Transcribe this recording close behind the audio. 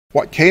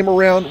What came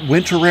around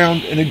went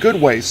around in a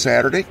good way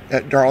Saturday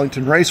at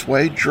Darlington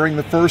Raceway during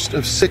the first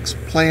of 6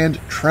 planned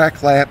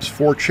track laps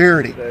for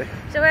charity.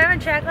 So we're having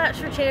track laps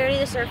for charity.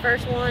 This is our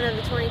first one of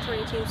the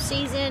 2022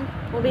 season.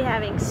 We'll be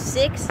having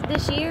 6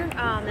 this year.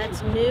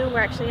 That's new. We're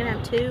actually going to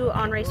have 2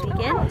 on race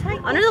weekend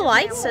under the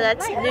lights, so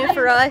that's new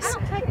for us.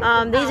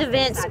 These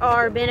events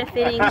are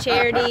benefiting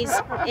charities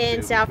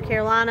in South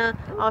Carolina,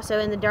 also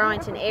in the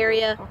Darlington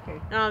area.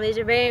 These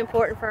are very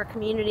important for our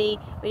community.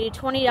 We do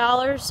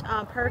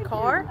 $20 per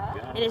car,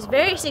 and it's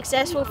very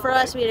successful for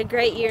us. We had a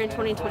great year in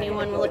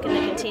 2021. We're looking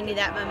to continue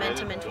that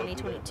momentum in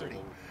 2022.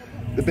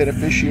 The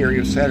beneficiary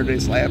of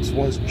Saturday's laps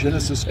was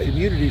Genesis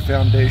Community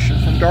Foundation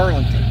from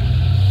Darlington.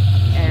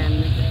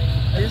 And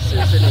this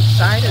is an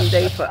exciting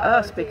day for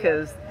us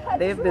because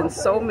there have been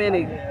so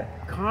many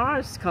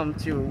cars come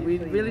through. We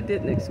really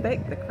didn't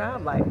expect the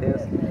crowd like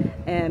this.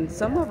 And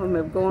some of them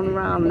have gone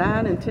around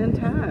 9 and 10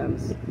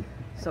 times.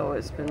 So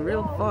it's been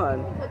real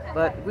fun,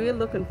 but we're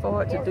looking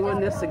forward to doing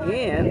this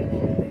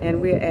again,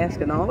 and we're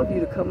asking all of you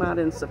to come out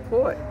and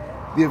support.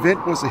 The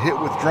event was a hit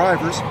with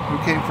drivers who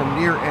came from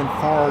near and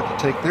far to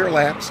take their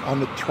laps on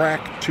the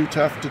track Too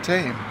Tough to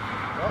Tame.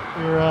 Well,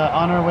 we're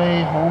on our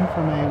way home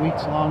from a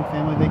weeks-long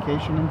family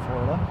vacation in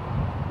Florida.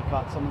 We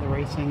caught some of the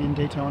racing in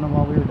Daytona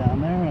while we were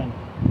down there, and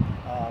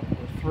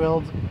we're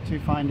thrilled to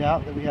find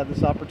out that we had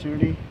this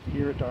opportunity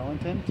here at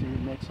Darlington to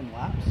make some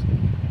laps,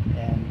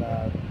 and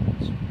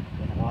it's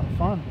been a lot of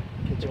fun.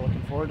 Kids are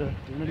looking forward to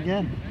doing it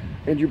again.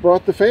 And you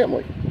brought the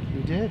family.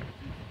 We did.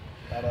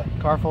 Got a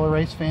car full of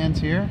race fans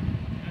here,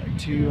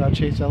 2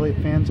 Chase Elliott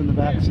fans in the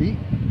back seat,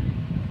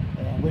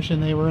 and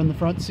wishing they were in the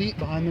front seat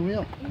behind the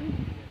wheel.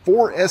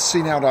 For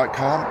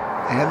SCNow.com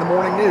and the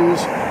morning news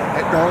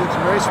at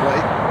Darlington Raceway,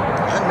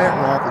 I'm Matt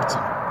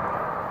Robertson.